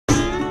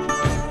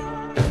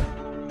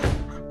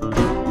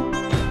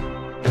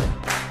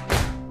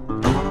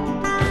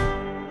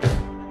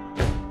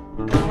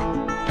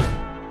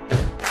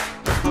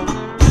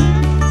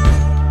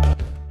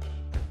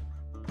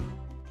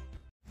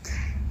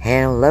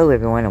Hello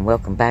everyone and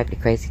welcome back to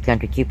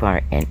Crazeecountre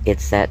Couponer, and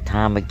it's that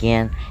time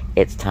again.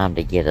 It's time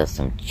to get us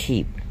some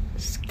cheap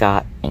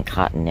Scott and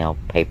Cottonelle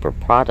paper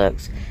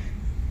products,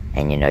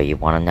 and you know you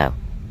want to know.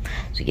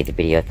 So give the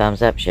video a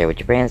thumbs up, share with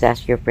your friends,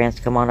 ask your friends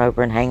to come on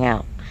over and hang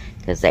out,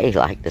 because they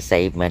like to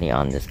save money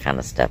on this kind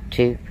of stuff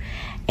too.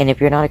 And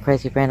if you're not a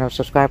Crazy friend or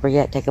subscriber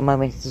yet, take a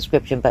moment, hit the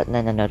subscription button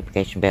and the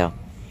notification bell,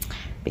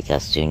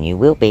 because soon you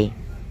will be.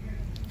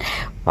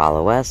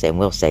 Follow us and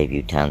we'll save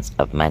you tons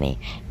of money,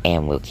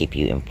 and we'll keep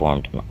you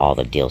informed on all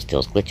the deals,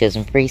 glitches,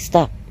 and free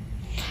stuff.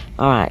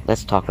 Alright,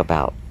 let's talk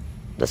about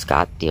the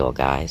Scott deal,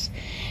 guys.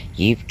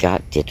 You've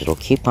got digital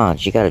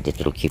coupons. You got a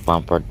digital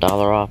coupon for $1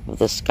 off of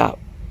the Scott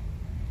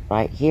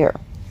right here.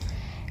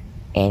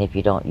 And if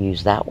you don't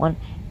use that one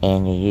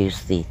and you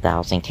use the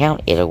 1,000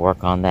 count, it'll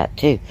work on that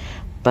too.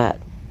 But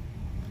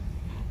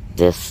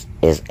this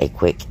is a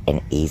quick and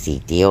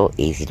easy deal,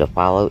 easy to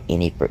follow,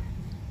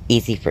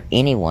 easy for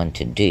anyone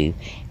to do,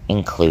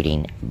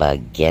 including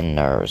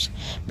beginners,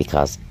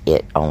 because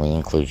it only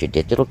includes your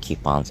digital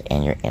coupons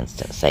and your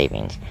instant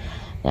savings.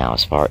 Now,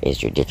 as far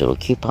as your digital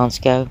coupons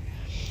go,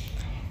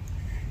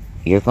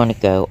 you're going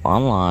to go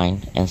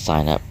online and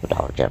sign up for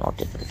Dollar General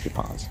digital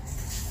coupons.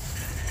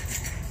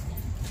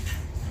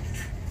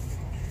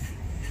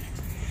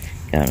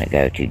 You're going to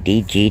go to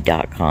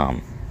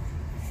dg.com,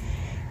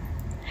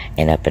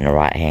 and up in the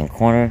right hand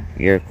corner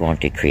you're going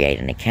to create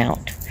an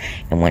account.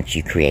 And once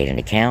you create an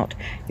account,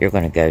 you're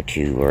going to go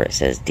to where it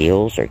says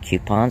deals or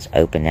coupons,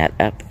 open that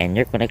up, and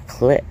you're going to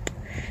click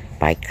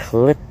by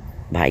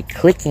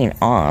clicking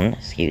on,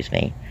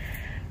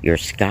 your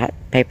Scott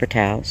paper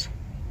towels,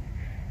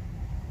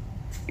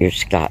 your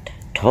Scott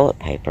toilet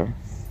paper,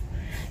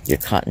 your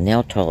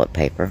Cottonelle toilet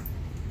paper,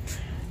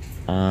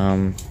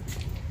 and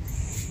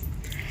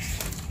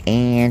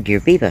your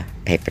Viva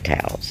paper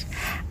towels,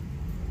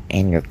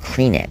 and your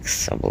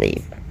Kleenex, I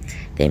believe.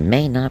 There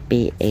may not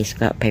be a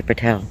Scott paper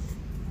towel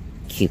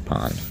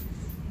coupon,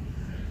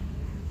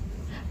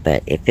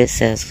 but if it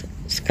says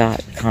Scott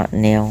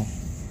Cottonelle,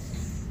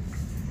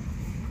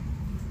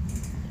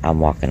 I'm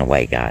walking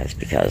away, guys,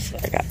 because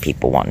I got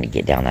people wanting to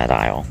get down that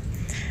aisle.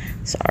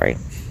 Sorry.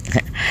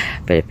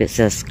 But if it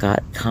says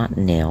Scott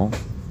Cottonelle,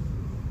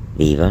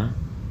 Viva,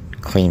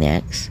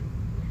 Kleenex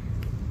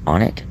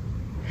on it,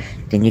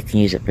 then you can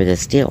use it for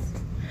this deal.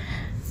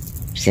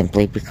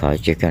 Simply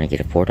because you're going to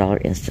get a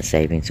 $4 instant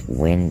savings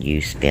when you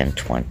spend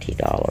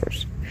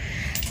 $20.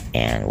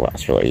 And well,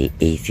 it's really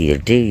easy to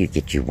do. You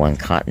get you one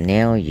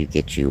Cottonelle, you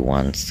get you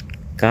one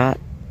Scott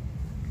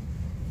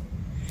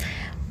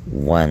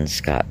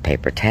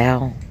paper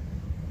towel,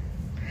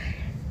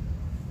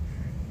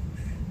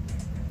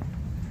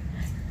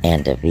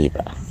 and a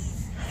Viva,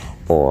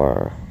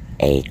 or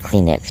a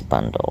Kleenex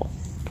bundle.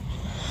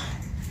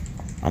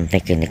 I'm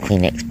thinking the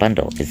Kleenex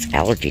bundle is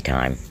allergy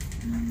time.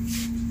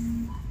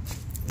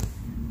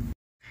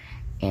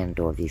 And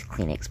or these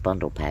Kleenex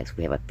bundle packs,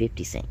 we have a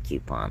 50-cent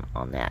coupon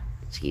on that.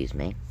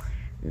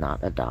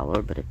 Not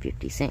 $1, but a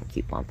 50-cent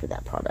coupon for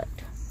that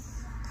product.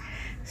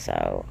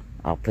 So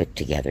I'll put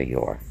together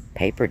your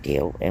paper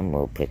deal, and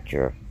we'll put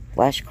your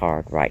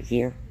flashcard right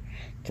here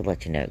to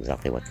let you know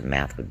exactly what the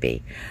math would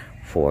be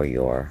for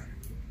your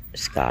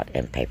Scott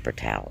and paper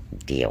towel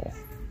deal.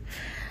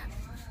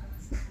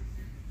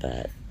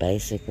 But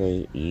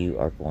basically, you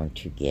are going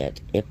to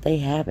get, if they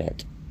have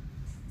it,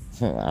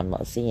 I'm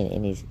not seeing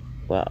any,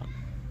 well,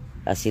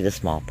 I see the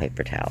small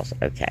paper towels.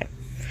 Okay.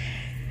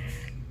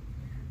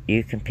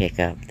 You can pick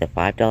up the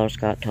 $5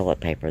 Scott toilet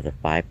paper, the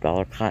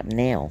 $5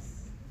 Cottonelle,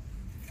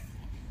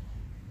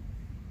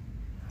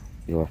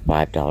 your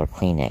 $5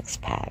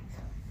 Kleenex pack.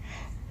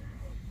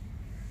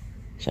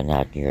 So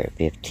now you're at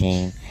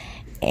 15,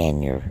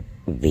 and your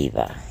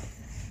Viva.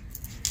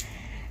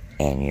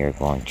 And you're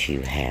going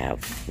to have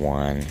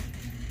 $1,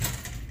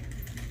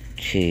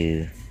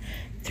 $2,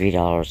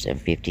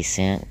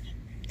 $3.50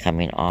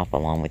 coming off,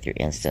 along with your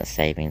instant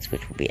savings,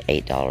 which will be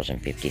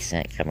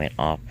 $8.50 coming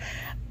off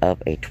of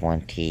a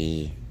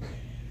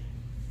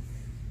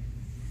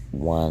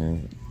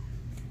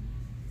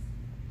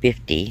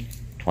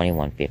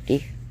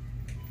 $21.50.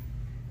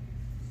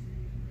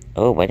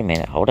 Oh, wait a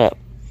minute, hold up.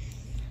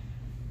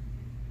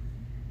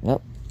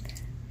 Nope,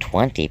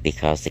 20,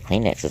 because the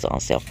Kleenex is on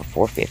sale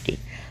for $4.50.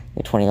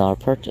 A $20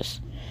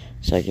 purchase.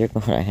 So you're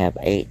going to have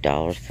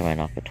 $8 coming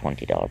off a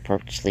 $20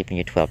 purchase, leaving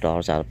you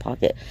 $12 out of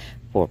pocket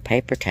for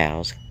paper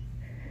towels,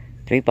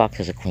 3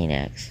 boxes of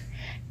Kleenex,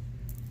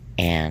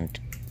 and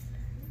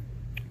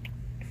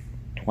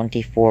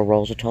 24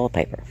 rolls of toilet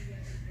paper.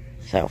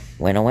 So,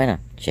 winner,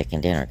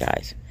 chicken dinner,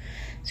 guys.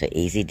 So,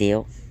 easy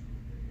deal.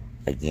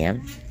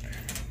 Again,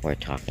 we're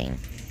talking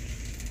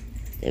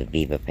the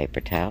Viva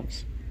paper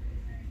towels.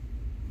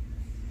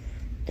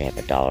 They have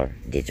 $1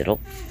 digital.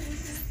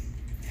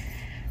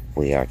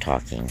 We are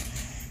talking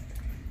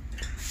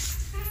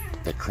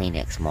the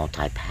Kleenex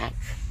multi-pack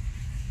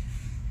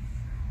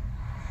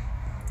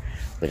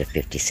with a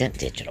 50-cent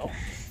digital.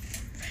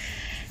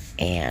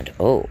 And,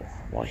 oh,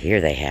 well,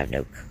 here they have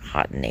no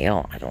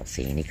Cottonelle. I don't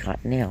see any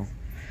Cottonelle.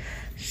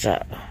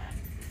 So,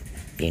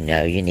 you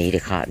know you need a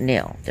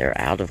cottonelle. They're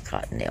out of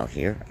cottonelle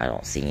here. I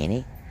don't see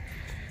any.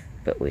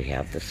 But we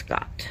have the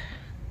Scott.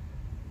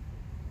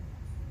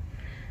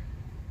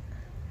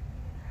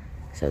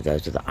 So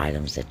those are the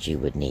items that you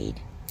would need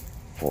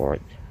for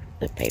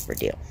the paper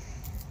deal.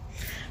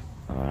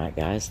 Alright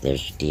guys,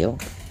 there's your deal.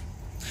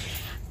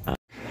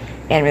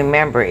 And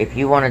remember, if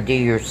you want to do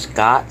your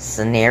Scott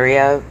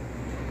scenario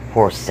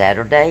for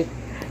Saturday,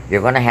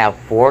 you're going to have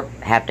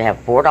to have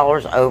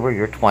 $4 over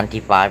your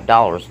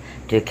 $25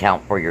 to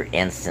account for your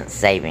instant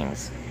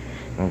savings.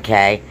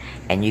 Okay?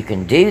 And you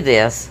can do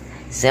this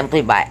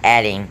simply by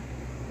adding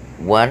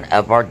one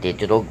of our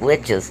digital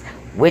glitches,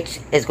 which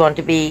is going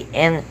to be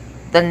in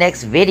the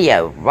next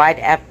video right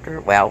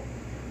after. Well,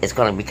 it's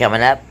going to be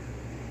coming up.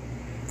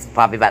 It's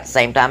probably about the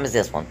same time as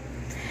this one.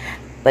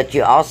 But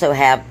you also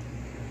have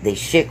the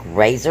Chic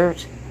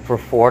razors for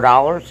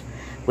 $4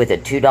 with a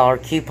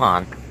 $2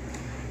 coupon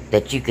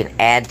that you can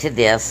add to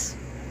this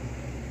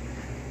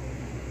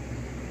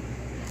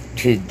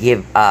to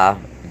give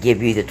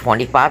you the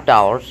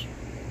 $25,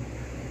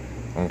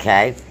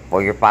 okay,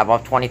 for your 5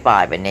 off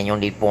 25, and then you'll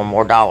need $4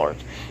 more.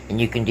 And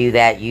you can do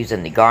that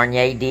using the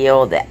Garnier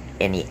deal,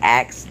 any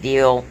Axe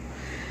deal,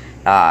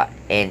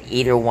 and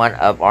either one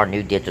of our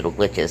new digital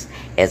glitches,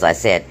 as I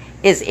said,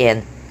 is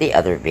in the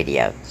other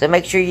video. So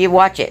make sure you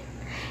watch it,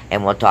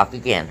 and we'll talk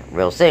again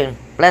real soon.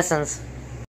 Blessings.